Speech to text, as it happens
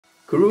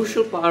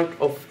Crucial part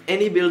of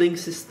any building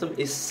system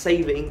is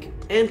saving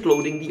and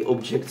loading the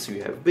objects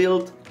you have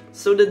built,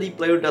 so that the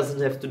player doesn't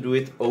have to do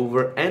it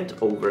over and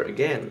over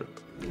again.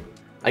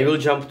 I will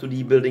jump to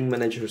the building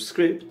manager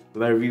script,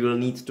 where we will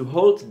need to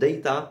hold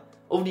data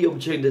of the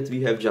object that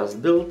we have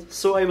just built,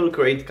 so I will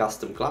create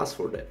custom class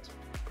for that.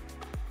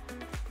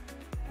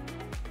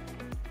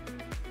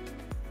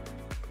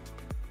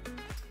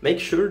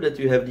 Make sure that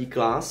you have the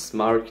class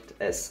marked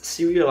as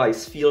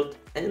serialize field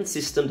and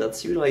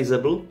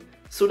system.serializable,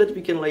 so that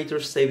we can later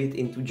save it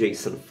into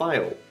JSON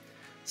file.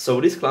 So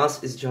this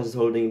class is just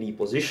holding the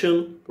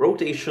position,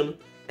 rotation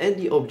and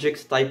the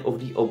object type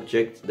of the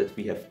object that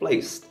we have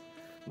placed.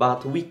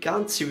 But we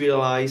can't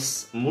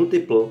serialize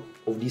multiple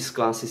of these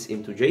classes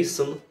into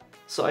JSON,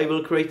 so I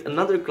will create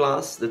another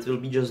class that will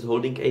be just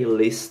holding a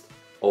list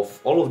of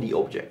all of the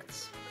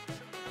objects.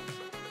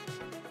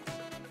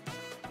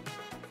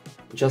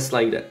 Just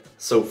like that.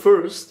 So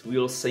first we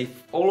will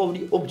save all of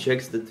the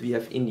objects that we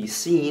have in the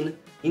scene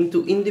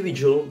into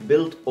individual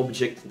build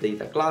object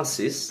data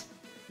classes.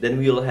 Then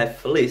we will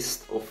have a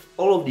list of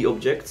all of the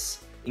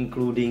objects,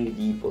 including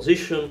the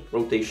position,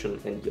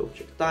 rotation and the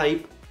object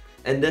type.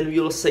 And then we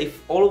will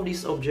save all of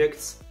these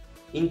objects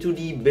into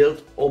the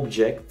build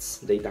objects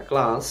data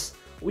class,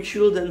 which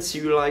we will then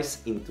serialize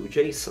into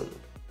JSON.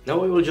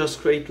 Now I will just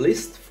create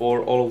list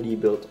for all of the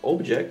build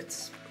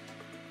objects.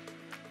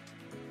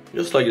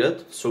 Just like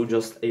that, so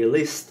just a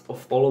list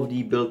of all of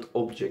the build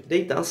object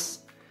datas.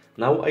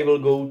 Now I will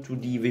go to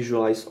the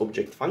visualize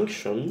object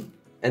function,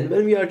 and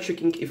when we are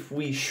checking if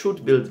we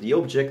should build the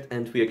object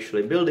and we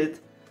actually build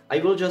it, I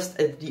will just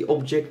add the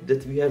object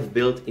that we have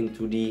built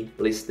into the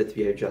list that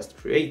we have just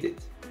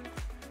created.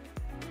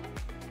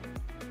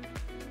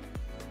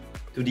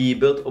 To the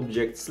build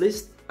objects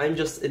list, I'm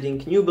just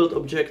adding new build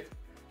object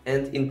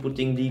and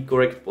inputting the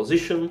correct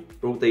position,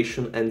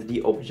 rotation and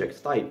the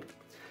object type.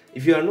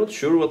 If you are not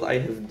sure what I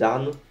have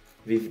done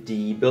with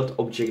the build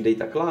object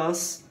data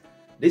class,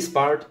 this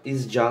part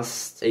is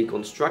just a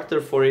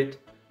constructor for it,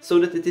 so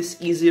that it is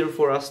easier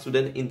for us to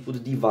then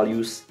input the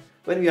values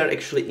when we are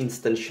actually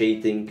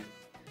instantiating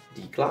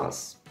the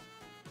class.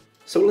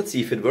 So let's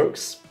see if it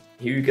works.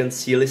 Here you can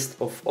see a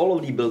list of all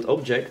of the build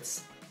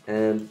objects,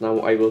 and now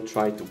I will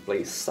try to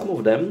place some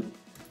of them.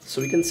 So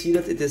we can see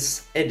that it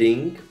is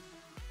adding,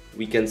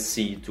 we can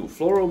see two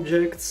floor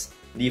objects.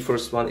 The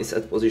first one is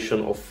at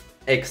position of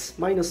x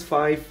minus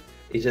 5,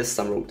 it has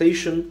some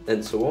rotation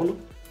and so on.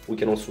 We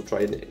can also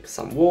try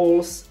some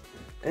walls,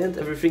 and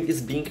everything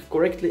is being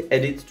correctly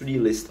added to the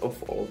list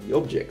of all of the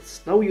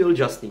objects. Now we will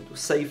just need to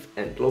save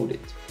and load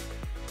it.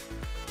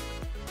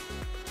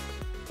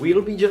 We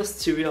will be just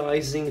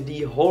serializing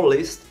the whole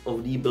list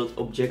of the build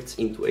objects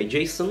into a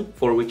JSON,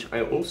 for which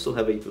I also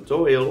have a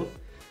tutorial.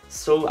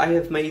 So I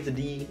have made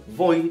the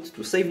void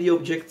to save the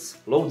objects,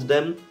 load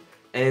them,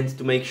 and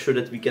to make sure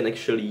that we can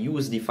actually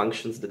use the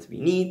functions that we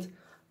need,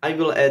 I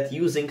will add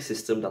using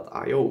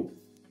system.io.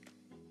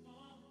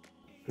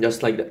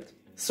 Just like that.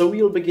 So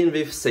we'll begin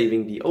with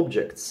saving the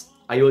objects.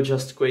 I will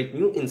just create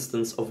new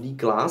instance of the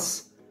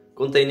class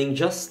containing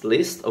just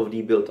list of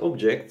the build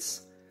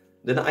objects.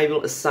 Then I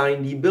will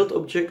assign the build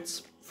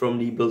objects from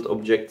the build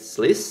objects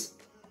list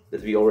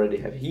that we already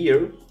have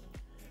here.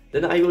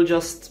 Then I will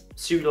just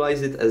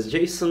serialize it as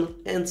JSON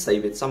and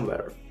save it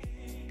somewhere.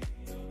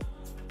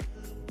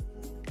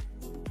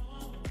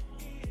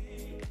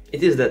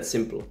 It is that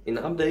simple. In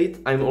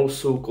update, I'm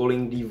also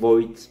calling the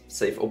void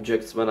save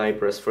objects when I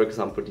press, for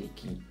example, the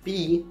key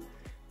P.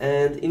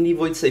 And in the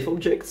void save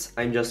objects,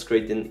 I'm just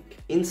creating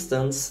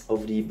instance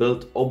of the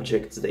build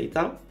objects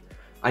data.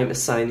 I'm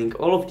assigning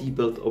all of the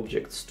build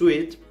objects to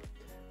it.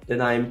 Then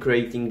I'm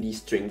creating the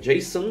string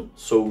JSON,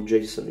 so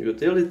JSON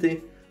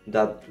utility,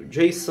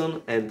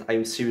 that.json, and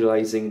I'm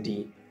serializing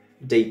the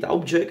data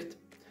object.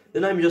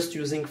 Then I'm just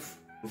using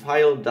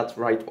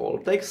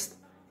file.writeAllText,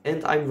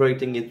 and I'm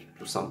writing it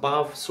to some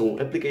path, so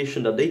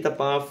application.data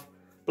path,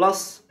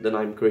 plus then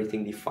I'm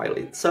creating the file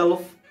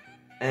itself,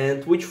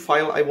 and which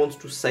file I want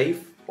to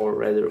save, or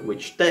rather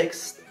which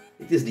text,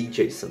 it is the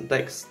JSON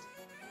text.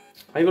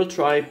 I will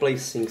try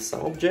placing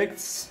some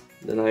objects,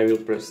 then I will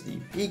press the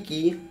P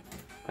key,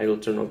 I will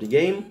turn off the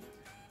game,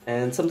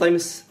 and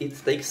sometimes it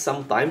takes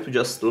some time to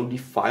just load the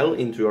file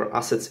into your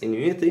assets in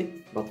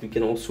Unity, but we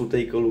can also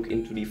take a look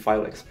into the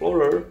file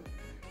explorer,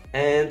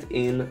 and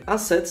in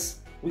assets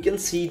we can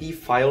see the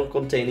file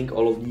containing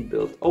all of the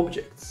build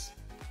objects.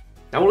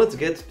 Now let's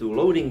get to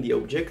loading the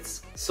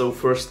objects. So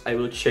first I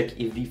will check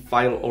if the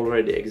file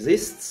already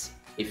exists.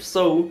 If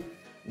so,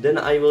 then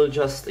I will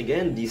just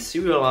again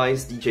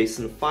deserialize the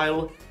JSON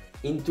file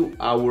into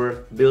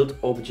our build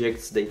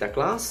objects data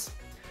class,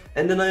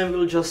 and then I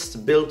will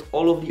just build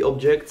all of the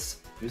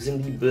objects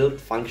using the build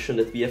function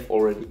that we have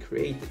already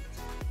created.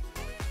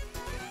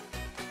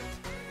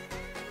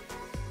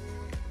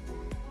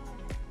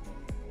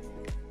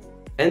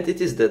 And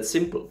it is that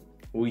simple.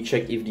 We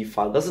check if the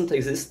file doesn't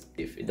exist.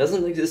 If it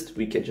doesn't exist,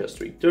 we can just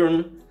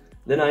return.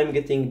 Then I'm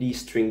getting the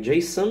string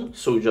JSON,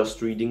 so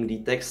just reading the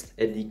text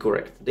at the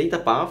correct data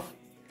path.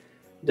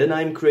 Then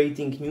I'm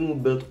creating new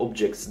build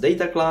objects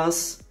data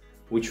class,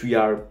 which we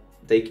are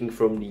taking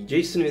from the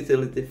JSON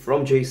utility,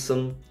 from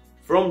JSON,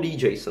 from the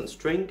JSON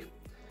string.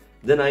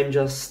 Then I'm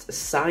just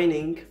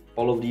assigning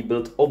all of the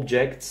build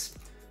objects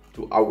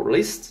to our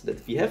list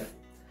that we have.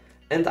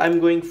 And I'm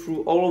going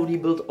through all of the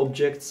build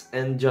objects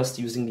and just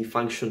using the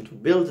function to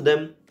build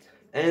them.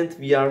 And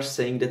we are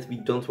saying that we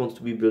don't want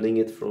to be building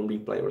it from the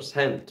player's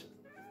hand.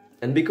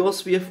 And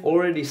because we have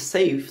already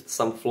saved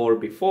some floor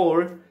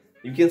before,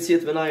 you can see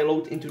it when I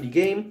load into the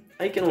game,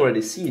 I can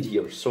already see it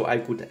here. So I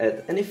could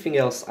add anything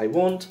else I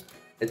want,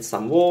 add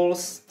some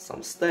walls,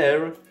 some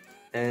stair,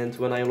 and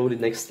when I load it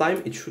next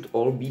time, it should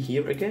all be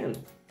here again.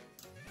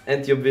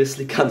 And you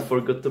obviously can't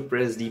forget to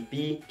press the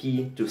P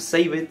key to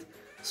save it,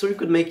 so you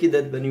could make it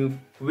that when you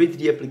quit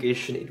the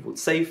application it would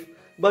save,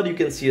 but you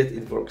can see that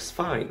it works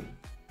fine.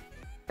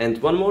 And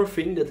one more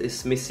thing that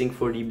is missing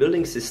for the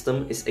building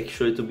system is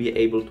actually to be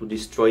able to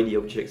destroy the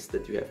objects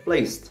that you have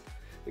placed.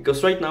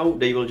 Because right now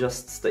they will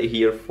just stay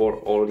here for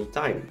all the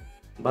time.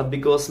 But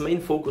because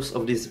main focus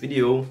of this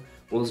video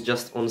was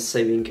just on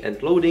saving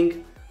and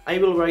loading, I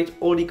will write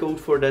all the code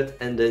for that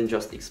and then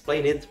just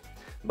explain it.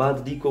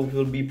 But the code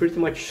will be pretty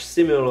much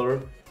similar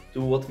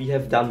to what we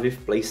have done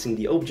with placing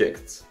the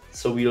objects.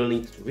 So we'll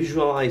need to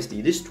visualize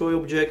the destroy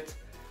object,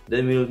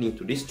 then we'll need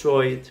to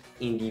destroy it.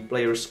 In the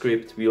player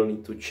script we'll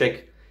need to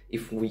check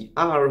if we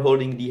are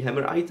holding the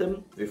hammer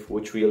item, with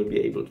which we'll be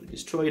able to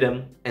destroy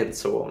them, and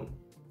so on.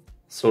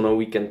 So now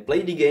we can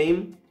play the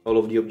game, all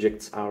of the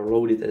objects are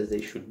loaded as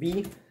they should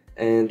be,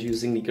 and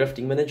using the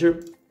crafting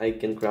manager I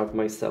can craft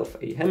myself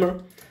a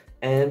hammer,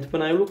 and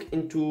when I look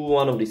into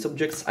one of these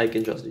objects I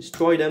can just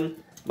destroy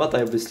them, but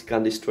I obviously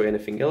can't destroy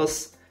anything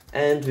else,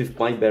 and with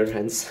my bare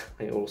hands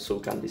I also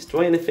can't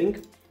destroy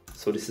anything,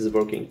 so this is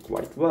working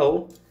quite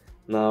well.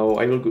 Now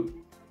I will go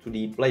to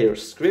the player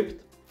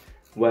script,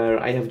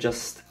 where I have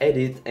just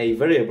added a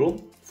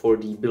variable for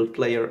the build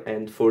layer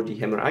and for the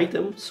hammer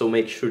item, so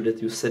make sure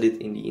that you set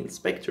it in the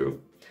inspector.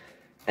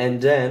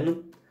 And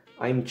then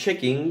I'm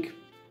checking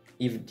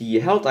if the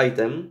health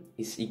item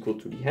is equal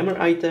to the hammer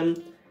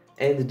item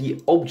and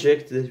the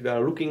object that we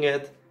are looking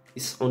at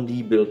is on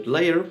the build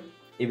layer.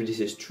 If this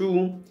is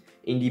true,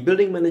 in the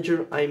building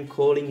manager I'm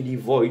calling the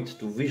void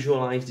to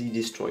visualize the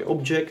destroy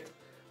object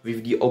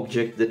with the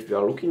object that we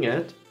are looking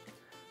at.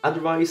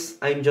 Otherwise,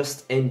 I'm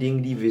just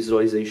ending the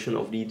visualization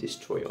of the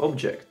destroy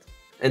object.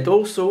 And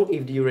also,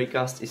 if the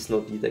raycast is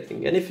not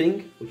detecting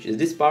anything, which is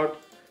this part,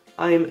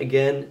 I am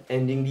again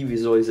ending the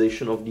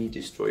visualization of the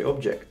destroy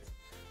object.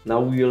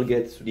 Now we will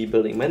get to the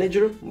building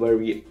manager, where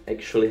we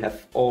actually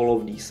have all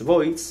of these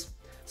voids.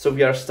 So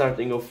we are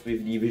starting off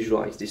with the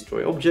visualize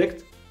destroy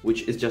object,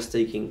 which is just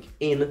taking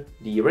in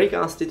the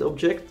raycasted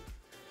object.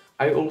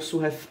 I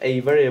also have a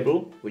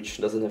variable, which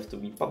doesn't have to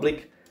be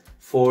public,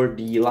 for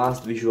the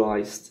last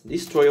visualized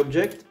destroy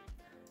object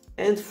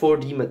and for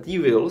the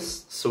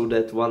materials, so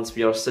that once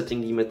we are setting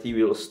the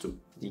materials to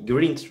the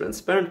green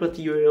transparent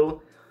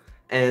material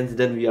and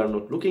then we are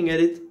not looking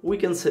at it, we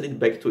can set it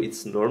back to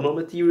its normal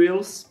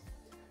materials.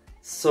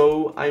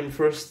 So I'm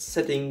first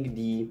setting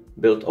the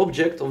build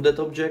object of that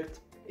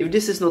object. If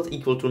this is not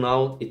equal to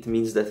null, it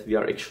means that we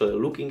are actually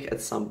looking at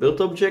some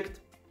build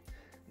object.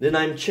 Then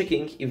I'm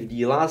checking if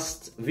the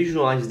last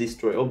visualized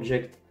destroy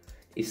object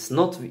is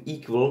not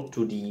equal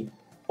to the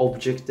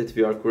object that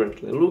we are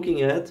currently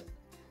looking at.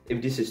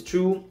 If this is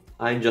true,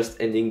 I'm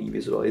just ending the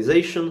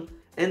visualization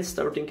and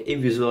starting a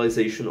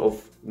visualization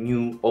of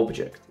new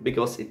object,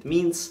 because it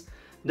means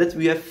that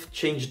we have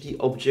changed the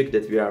object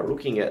that we are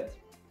looking at.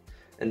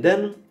 And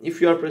then, if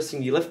you are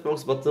pressing the left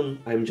mouse button,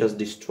 I'm just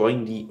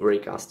destroying the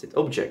raycasted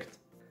object.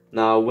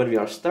 Now, when we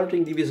are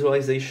starting the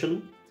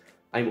visualization,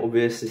 I'm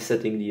obviously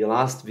setting the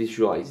last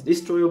visualized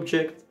destroy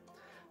object.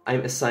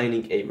 I'm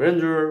assigning a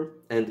renderer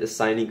and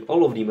assigning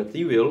all of the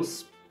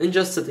materials and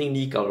just setting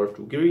the color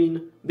to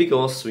green,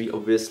 because we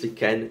obviously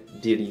can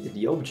delete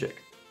the object.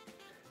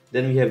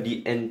 Then we have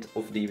the end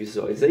of the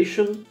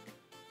visualization.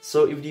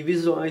 So if the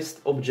visualized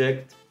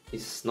object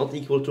is not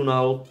equal to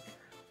null,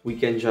 we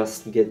can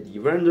just get the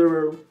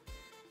renderer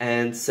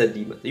and set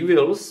the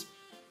materials.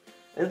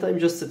 And I'm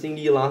just setting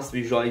the last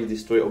visualized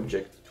destroy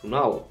object to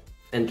null.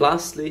 And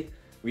lastly,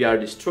 we are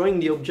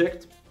destroying the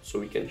object, so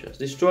we can just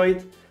destroy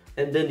it.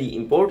 And then the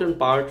important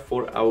part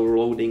for our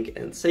loading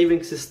and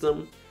saving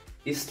system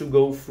is to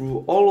go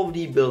through all of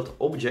the build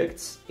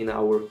objects in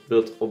our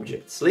build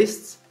objects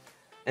lists.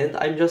 And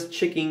I'm just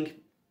checking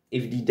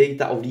if the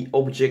data of the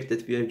object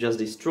that we have just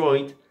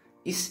destroyed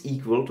is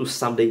equal to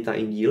some data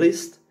in the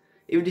list.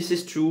 If this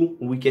is true,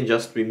 we can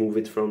just remove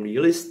it from the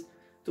list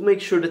to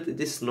make sure that it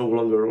is no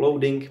longer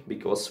loading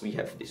because we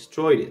have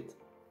destroyed it.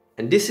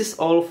 And this is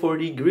all for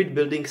the grid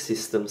building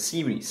system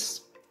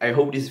series. I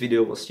hope this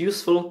video was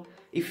useful.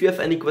 If you have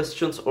any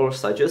questions or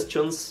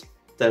suggestions,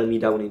 tell me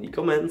down in the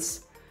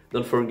comments.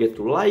 Don't forget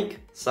to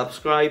like,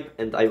 subscribe,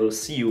 and I will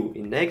see you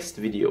in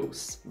next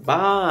videos.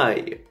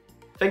 Bye!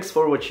 Thanks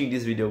for watching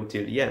this video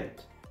till the end.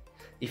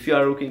 If you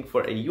are looking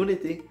for a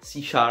Unity,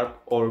 C#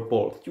 or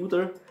Bolt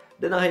tutor,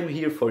 then I am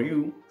here for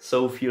you,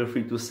 so feel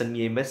free to send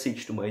me a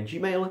message to my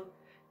Gmail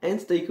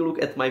and take a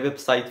look at my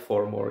website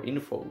for more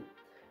info.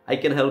 I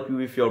can help you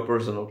with your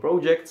personal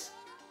projects,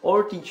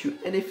 or teach you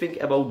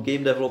anything about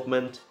game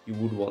development you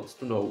would want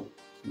to know.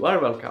 You are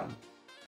welcome.